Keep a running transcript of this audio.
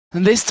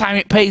And this time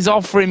it pays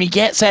off for him. He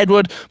gets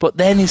Edward, but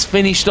then is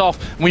finished off.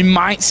 We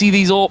might see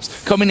these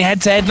AWPs coming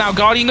head to head now.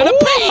 Guardian gonna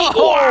peek!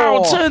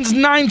 Wow! Turns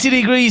 90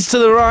 degrees to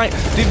the right.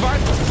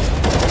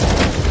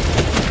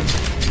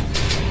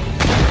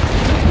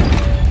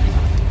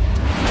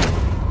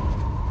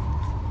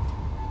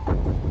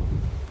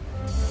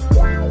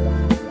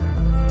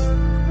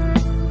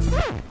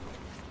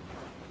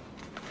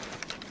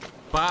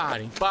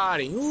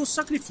 Parem, o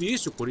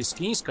sacrifício por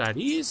skins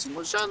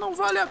caríssimos já não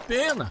vale a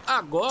pena.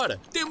 Agora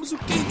temos o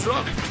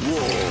K-Drop.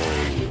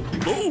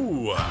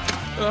 Boa!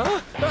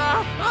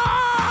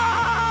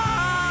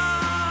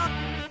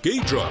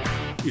 K-Drop.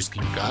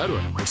 Skin caro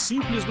é mais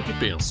simples do que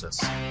pensas.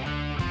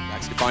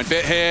 Nice to find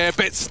Bit here.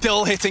 Bit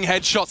still hitting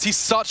headshots. He's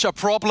such a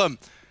problem.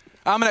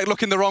 Amanek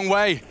looking the wrong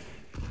way.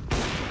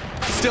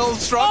 Still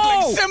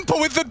struggling.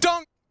 Simple with the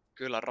dunk.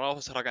 Kyllä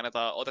rauhassa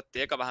rakennetaan.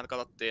 Otettiin eka vähän,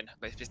 katsottiin.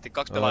 Me pistiin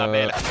 2 pelaajaa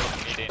meille.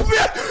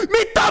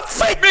 Mitä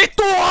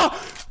vittua?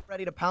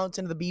 Ready to pounce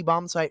into the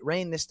B-bomb site.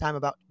 Rain this time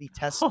about to be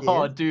tested.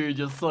 Oh, dude,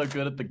 you're so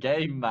good at the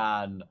game,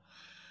 man.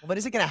 Well, but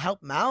is it going to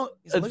help him out?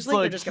 It looks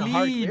like they're just going to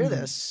hard clear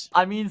this.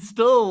 I mean,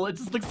 still, it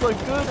just looks so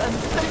good. And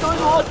they go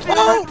to watch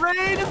it.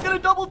 Rain is going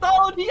to double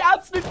down. He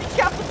absolutely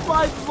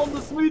capitalizes on the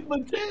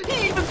smoothment.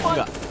 He even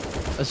finds...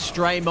 A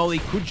stray molly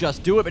could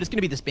just do it, but it's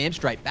going to be the spam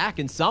straight back,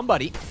 and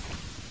somebody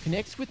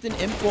connects with an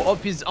M4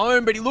 of his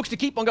own, but he looks to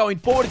keep on going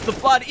forward. It's the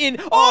flood in.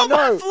 Oh no!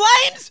 My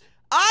flames!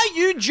 Are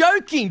you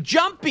joking?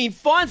 Jumping,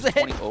 finds the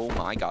head. Oh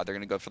my god, they're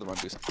gonna go for the run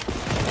boost.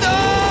 No!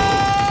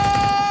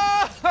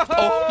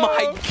 Oh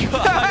my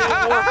god,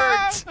 it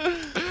worked!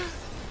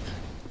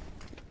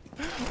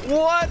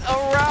 What a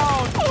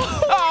round!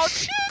 Oh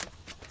shit!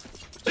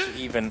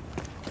 Even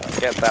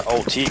get that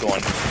OT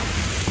going.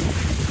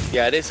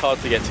 Yeah, it is hard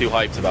to get too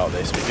hyped about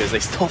this because they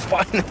still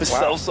find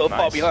themselves so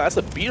far behind. That's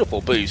a beautiful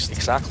boost.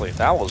 Exactly.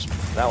 That was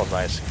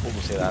nice. Cool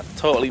to see that.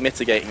 Totally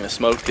mitigating the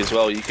smoke as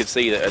well. You could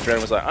see that Adren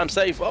was like, I'm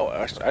safe. Oh,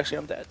 actually,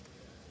 I'm dead.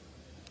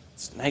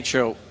 It's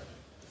Nitro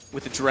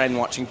with the Dren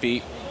watching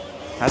beat.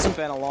 Hasn't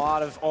been a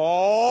lot of...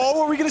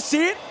 Oh, are we going to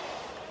see it?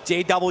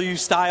 JW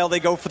style, they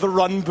go for the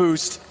run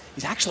boost.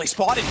 He's actually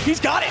spotted.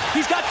 He's got it.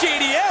 He's got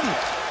JDM,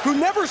 who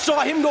never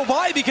saw him go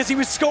by because he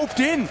was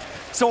scoped in.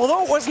 So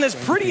although it wasn't as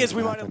pretty as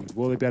we might have...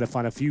 Will they be able to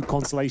find a few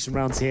consolation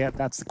rounds here?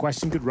 That's the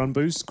question. Good run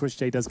boost. Chris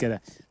J does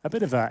get a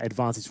bit of an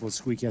advantage for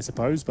Squeaky, I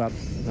suppose, but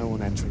no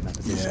one entering that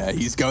position. Yeah,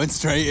 he's going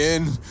straight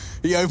in.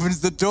 He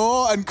opens the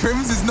door, and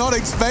Crims is not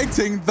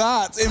expecting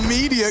that.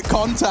 Immediate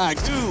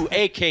contact. 2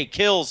 AK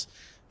kills.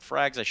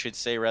 Frags, I should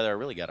say, rather. I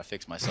really got to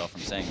fix myself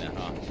from saying that,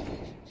 huh?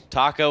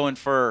 Taco and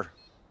Fur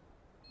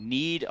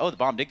need... Oh, the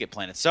bomb did get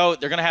planted. So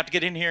they're going to have to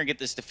get in here and get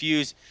this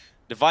defused.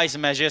 Device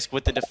and Magisk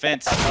with the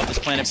defense of this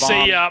planet bomb.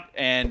 See ya.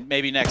 And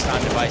maybe next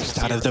time Device.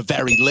 Out of the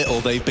very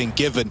little they've been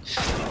given,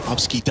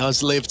 Obsky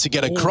does live to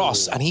get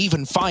across, and he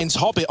even finds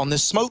Hobbit on the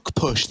smoke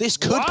push. This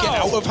could get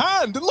out of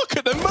hand. And look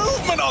at the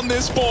movement on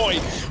this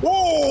boy.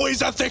 Whoa,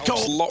 he's a thick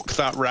old... Lock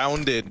that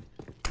round in.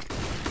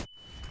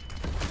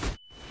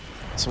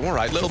 So, all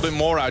right, a little bit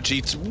more out,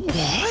 G2.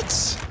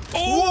 What?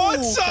 What,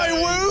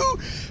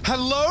 Saiwu?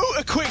 Hello?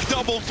 A quick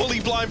double,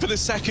 fully blind for the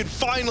second,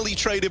 finally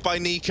traded by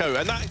Nico,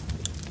 and that...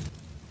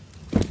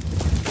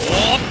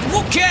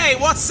 Okej,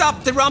 what's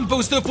up? The run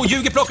boost upp och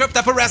Ljuger plockar upp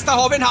där på resta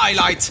har vi en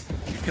highlight.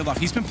 Peeled off.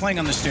 He's been playing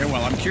on the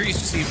stairwell. I'm curious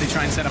to see if they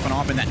try and set up an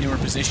op in that newer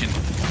position.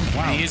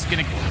 Wow. And he is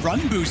going to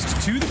run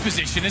boost to the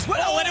position as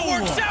well, and it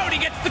works out. He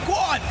gets the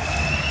quad.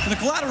 The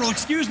collateral,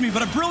 excuse me,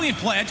 but a brilliant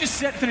play. I just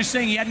finished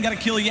saying he hadn't got a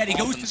kill yet. He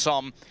goes to...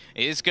 Som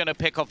is going to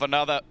pick off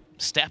another,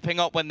 stepping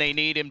up when they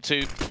need him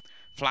to.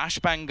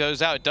 Flashbang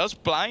goes out. It does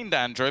blind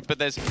Android, but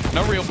there's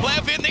no real play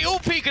of it. And they all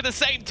peek at the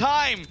same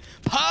time.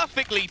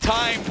 Perfectly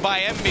timed by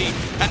Envy.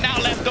 And now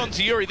left on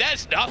to Yuri.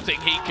 There's nothing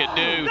he can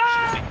do.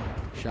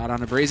 Shot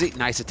on a Breezy.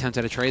 Nice attempt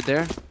at a trade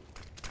there.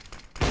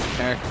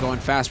 Eric going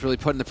fast, really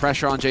putting the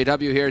pressure on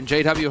JW here. And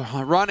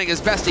JW running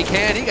as best he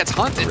can. He gets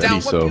hunted down.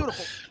 What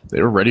beautiful.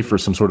 They were ready for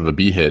some sort of a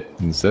B hit.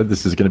 Instead,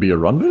 this is going to be a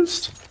run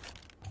boost?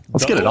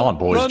 Let's get it on,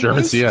 boys.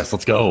 German boost? CS,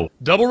 let's go.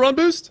 Double run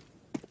boost?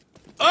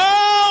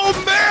 Oh,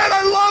 man,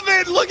 I love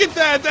it! Look at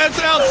that!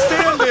 That's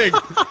outstanding!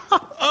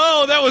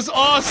 Oh, that was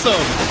awesome!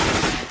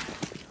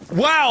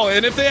 Wow,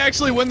 and if they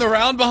actually win the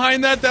round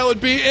behind that, that would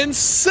be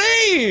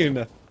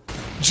insane!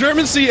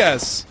 German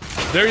CS.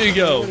 There you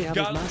go. He has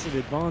a massive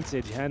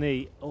advantage, and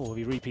he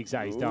re-peeks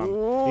out, he's done.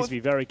 Needs to be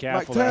very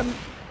careful there. And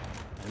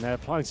they're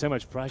applying so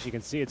much pressure, you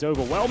can see it's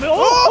overwhelming.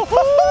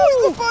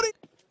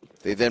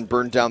 They then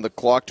burned down the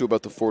clock to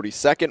about the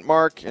 42nd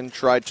mark and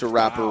tried to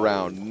wrap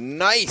around.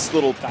 Nice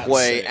little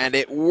play, and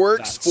it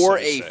works for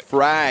a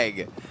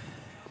frag.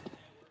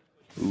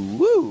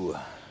 Woo!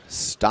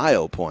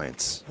 Style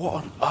points. What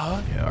on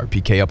earth? Yeah,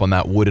 RPK up on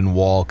that wooden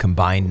wall,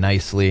 combined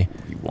nicely.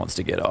 He wants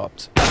to get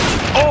upped.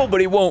 Oh,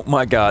 but he won't,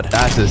 my god.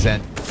 That's his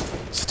end.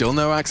 Still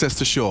no access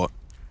to short.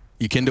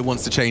 Yukinda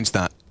wants to change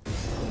that.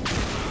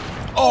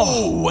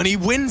 Oh, and he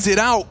wins it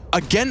out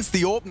against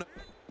the AWP.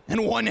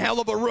 And one hell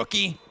of a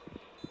rookie.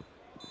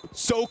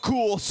 So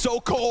cool,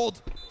 so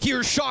cold.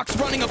 Here's Shocks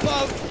running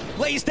above,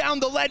 lays down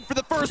the lead for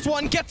the first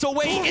one, gets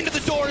away into the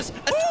doors.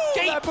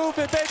 that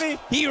movement, baby.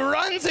 He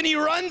runs and he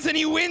runs and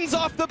he wins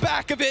off the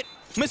back of it.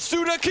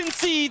 Masuda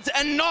concedes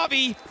and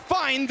Navi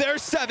find their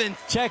 7th.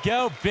 Check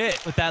out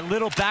Bit with that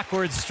little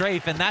backwards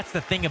strafe, and that's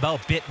the thing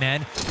about Bit,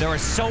 man. There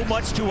is so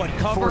much to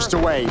uncover. Forced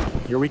away.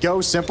 Here we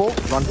go, simple.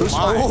 Run boost.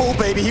 Oh,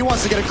 baby, he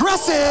wants to get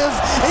aggressive.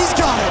 He's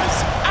got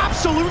it.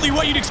 Absolutely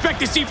what you'd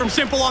expect to see from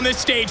Simple on this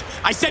stage.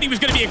 I said he was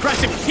going to be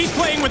aggressive. He's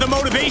playing with a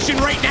motivation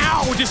right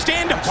now to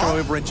stand up.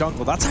 Over in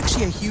jungle. That's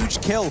actually a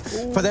huge kill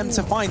for them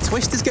to find.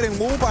 Twist is getting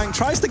wallbang,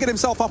 tries to get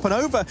himself up and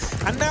over,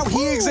 and now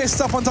he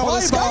exists up on top of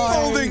the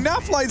scaffolding.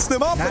 Naf lights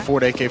them up.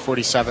 4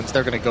 AK-47s,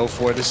 they're going to go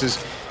for it. This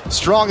is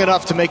strong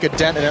enough to make a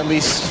dent and at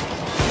least...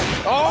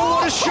 Oh,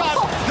 what a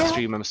shot!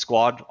 Streaming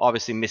squad,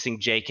 obviously missing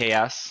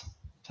JKS.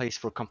 Place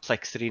for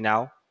complexity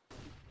now.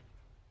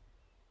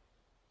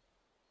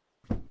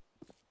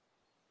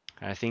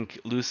 I think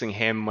losing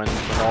him when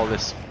all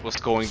this was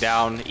going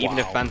down, even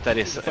if Venta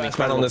is an First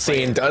man on the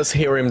scene does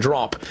hear him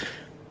drop.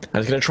 And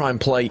he's going to try and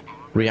play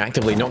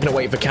reactively, not going to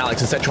wait for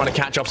Calyx, instead trying to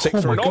catch off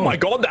 6. Oh my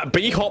god, that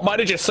B-hop might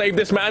have just saved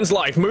this man's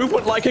life.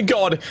 Movement like a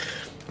god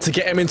to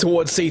get him in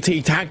towards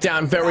CT. Tag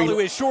down very...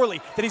 is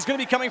surely that he's going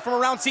to be coming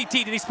from around CT.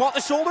 Did he spot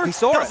the shoulder? He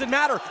saw Doesn't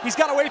matter. He's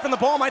got away from the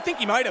bomb. I think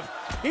he might have.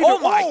 Oh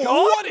my god!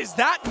 What is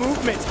that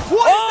movement?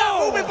 What is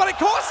that movement? But it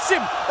costs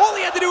him. All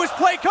he had to do was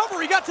play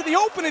cover. He got to the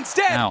open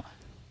instead. Now,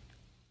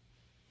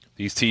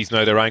 these T's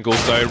know their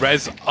angles, though.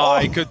 Rez,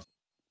 I could...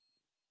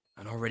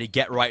 And already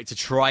get right to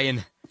try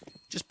and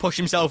just push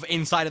himself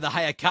inside of the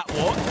higher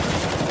catwalk.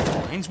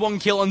 Finds 1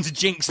 kill onto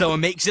Jinx, though,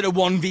 and makes it a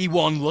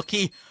 1v1.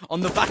 Lucky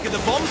on the back of the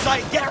bomb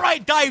site. Get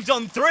right dives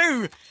on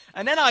through.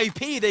 And then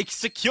IP, they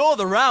secure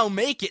the round,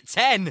 make it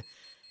 10.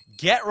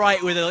 Get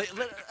right with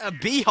a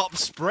B-hop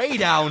spray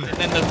down. And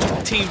then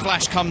the team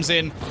flash comes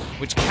in,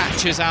 which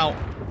catches out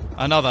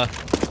another.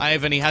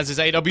 Ivan, he has his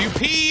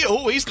AWP.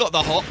 Oh, he's got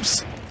the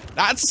hops.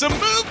 That's some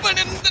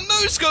movement and the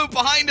no-scope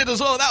behind it as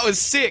well. That was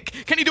sick.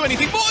 Can he do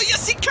anything more?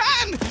 Yes, he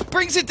can!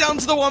 Brings it down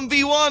to the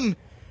 1v1.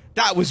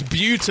 That was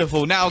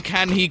beautiful. Now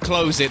can he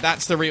close it?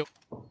 That's the real...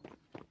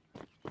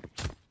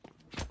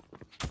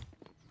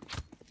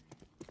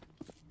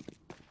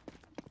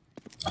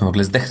 W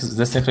ogóle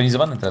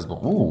zdesynchronizowany teraz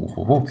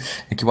był.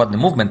 Jaki ładny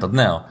movement od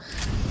Neo.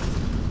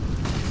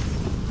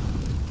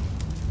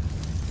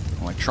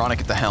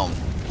 Electronic at the helm.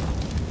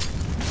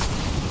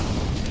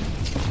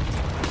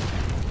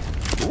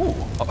 Ooh.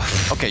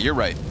 Oh, okay, you're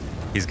right.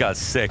 He's got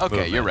sick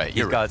movement. You're right.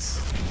 He's got...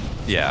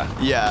 Yeah.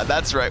 Yeah,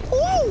 that's right.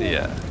 Woo!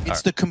 Yeah.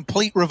 It's the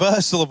complete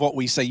reversal of what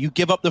we say. You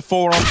give up the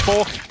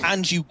 4-on-4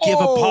 and you give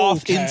a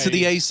path into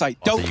the A site.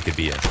 Don't. You could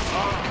be it.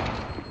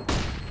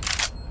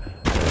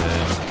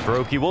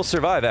 Brokey will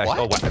survive,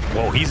 actually. What? Oh,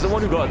 whoa, he's the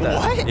one who got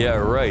that. What? Yeah,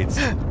 right.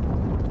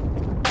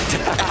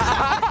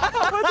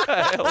 What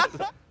the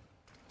hell?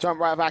 Jump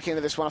right back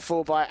into this one. A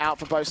full buy out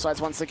for both sides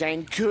once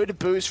again. Good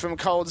boost from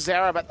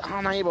coldzera, but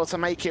unable to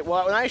make it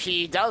work. Well, actually,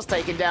 he does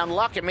take him down.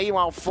 Luck, and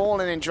meanwhile,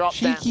 falling and drop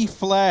down. Cheeky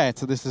flare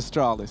to this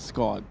Astralis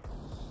squad.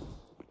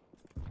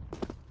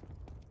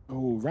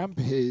 Oh, ramp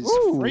is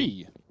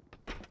free.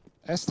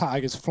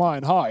 S-Tag is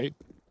flying high.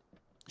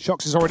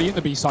 Shox is already in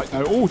the B site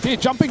though. Oh dear,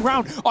 jumping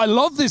round. I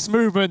love this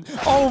movement.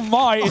 Oh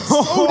my, it's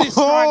so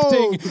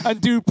distracting. And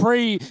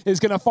Dupree is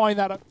going to find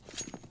that.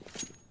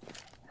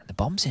 The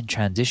bomb's in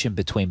transition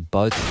between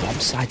both bomb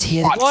sites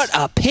here. What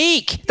a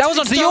peek! That was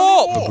onto the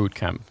AWP! The boot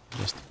camp.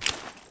 Just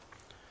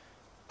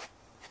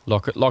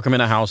lock him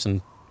in a house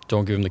and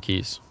don't give him the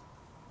keys.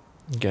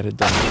 Get it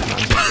done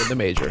with the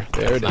major.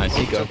 There it is.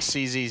 He took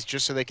CZs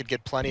just so they could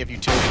get plenty of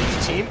utility in the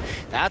team.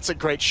 That's a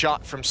great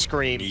shot from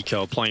Scream.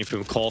 Nico playing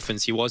through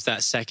coffins. He was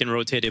that second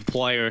rotated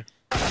player.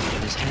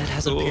 And his head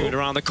has appeared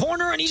around the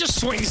corner and he just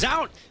swings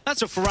out.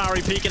 That's a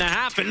Ferrari peak and a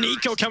half, and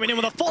Nico coming in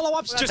with a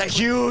follow-up. That's a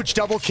huge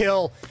double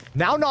kill.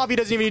 Now Navi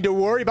doesn't even need to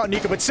worry about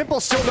Nico, but Simple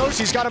still knows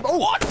he's got him.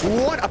 Oh,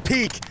 what a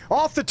peek.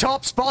 Off the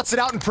top, spots it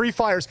out and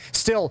pre-fires.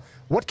 Still,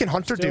 what can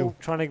Hunter do?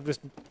 Trying to just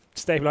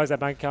stabilize that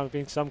bank account,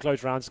 being some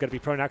close rounds. It's going to be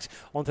Pronax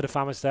onto the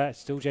Famas there.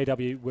 Still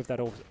JW with that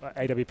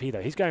AWP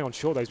though. He's going on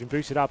short though. He's been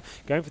boosted up,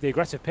 going for the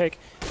aggressive pick,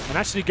 and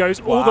actually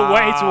goes all the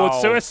way towards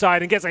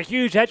Suicide and gets a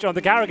huge headshot on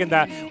the Carrigan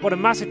there. What a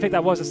massive pick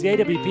that was. It's the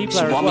AWP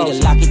player as well. She want me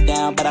to lock it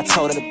down, but I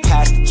told her to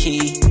pass the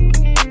key.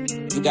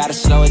 You gotta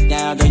slow it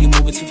down, girl, you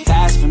moving too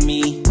fast for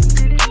me.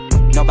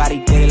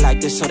 Nobody did it like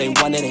this, so they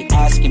wonder, they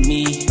asking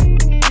me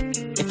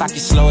if I can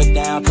slow it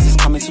down, cause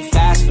it's coming too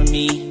fast for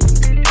me.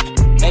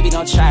 Baby,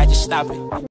 don't try it, just stop it.